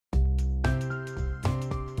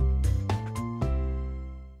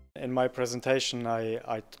In my presentation,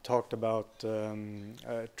 I talked about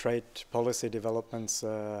trade policy developments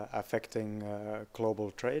affecting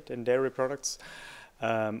global trade in dairy products,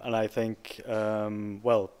 and I think,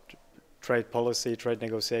 well, trade policy, trade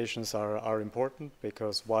negotiations are important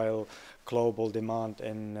because while global demand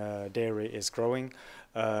in dairy is growing,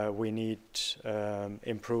 we need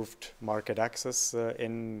improved market access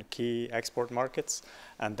in key export markets,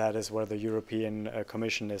 and that is where the European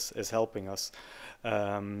Commission is helping us.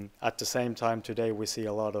 At the same time, today we see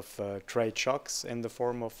a lot of trade shocks in the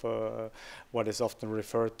form of what is often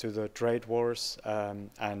referred to the trade wars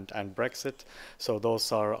and Brexit. So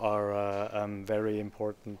those are very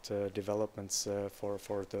important developments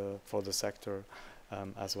for the sector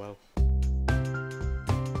as well.